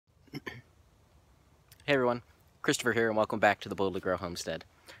Hey everyone, Christopher here and welcome back to the Boldly Grow Homestead.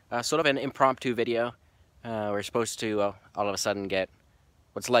 Sort of an impromptu video. We're supposed to all of a sudden get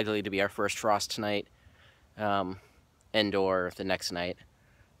what's likely to be our first frost tonight and or the next night.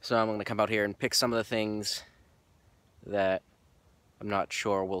 So I'm going to come out here and pick some of the things that I'm not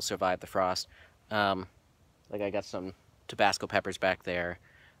sure will survive the frost. Like I got some Tabasco peppers back there.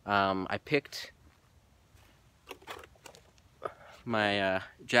 I picked my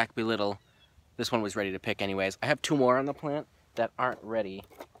Jack Be Little. This one was ready to pick anyways. I have two more on the plant that aren't ready,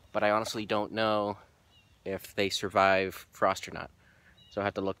 but I honestly don't know if they survive frost or not. So I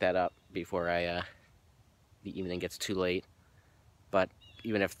have to look that up before the evening gets too late. But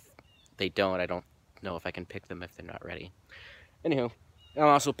even if they don't, I don't know if I can pick them if they're not ready. Anywho, I'm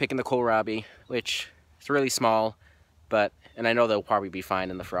also picking the kohlrabi, which is really small, and I know they'll probably be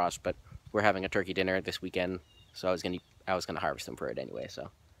fine in the frost, but we're having a turkey dinner this weekend, so I was gonna harvest them for it anyway, so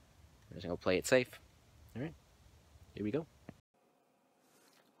I'm just gonna play it safe. Alright, here we go.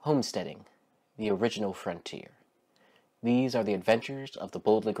 Homesteading, the original frontier. These are the adventures of the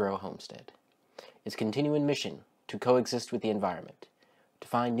Boldly Grow Homestead. Its continuing mission to coexist with the environment, to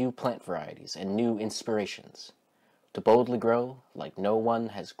find new plant varieties and new inspirations, to boldly grow like no one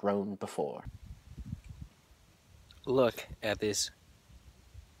has grown before. Look at this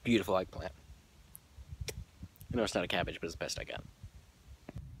beautiful eggplant. I know it's not a cabbage, but it's the best I got.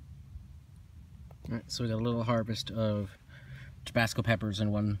 Alright, so we got a little harvest of Tabasco peppers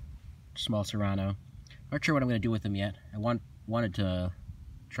and one small serrano. Not sure what I'm going to do with them yet. I wanted to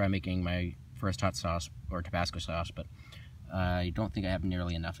try making my first hot sauce or Tabasco sauce, but I don't think I have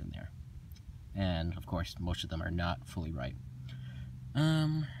nearly enough in there. And of course, most of them are not fully ripe.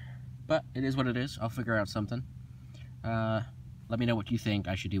 But it is what it is. I'll figure out something. Let me know what you think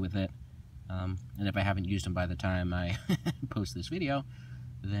I should do with it. And if I haven't used them by the time I post this video,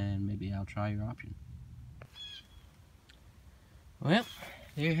 then maybe I'll try your option. Well,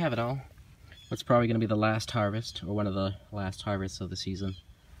 there you have it all. What's probably going to be the last harvest, or one of the last harvests of the season.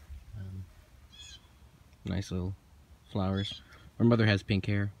 Nice little flowers. My mother has pink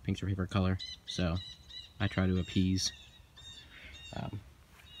hair. Pink's her favorite color, so I try to appease.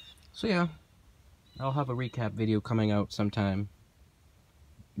 So yeah, I'll have a recap video coming out sometime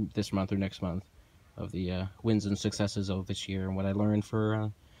this month or next month of the wins and successes of this year and what I learned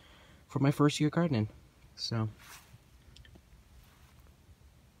for my first year gardening. So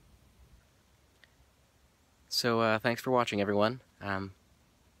thanks for watching, everyone.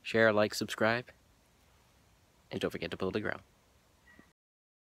 Share, like, subscribe, and don't forget to boldly grow.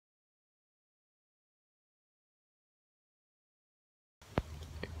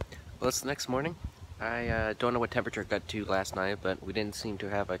 Well, it's the next morning. I don't know what temperature it got to last night, but we didn't seem to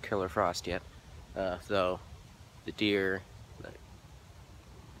have a killer frost yet. Though the deer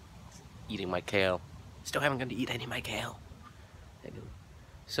eating my kale. Still haven't gotten to eat any of my kale.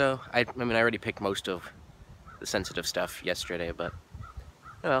 So I mean, I already picked most of the sensitive stuff yesterday, but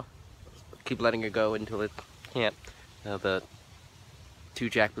well, keep letting it go until it can't. The two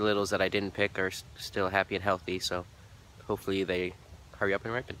Jack Be Littles that I didn't pick are still happy and healthy, so hopefully they hurry up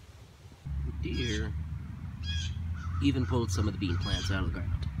and ripen. Deer even pulled some of the bean plants out of the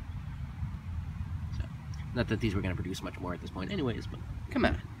ground. So, not that these were going to produce much more at this point anyways, but come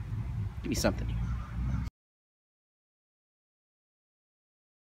on, give me something here.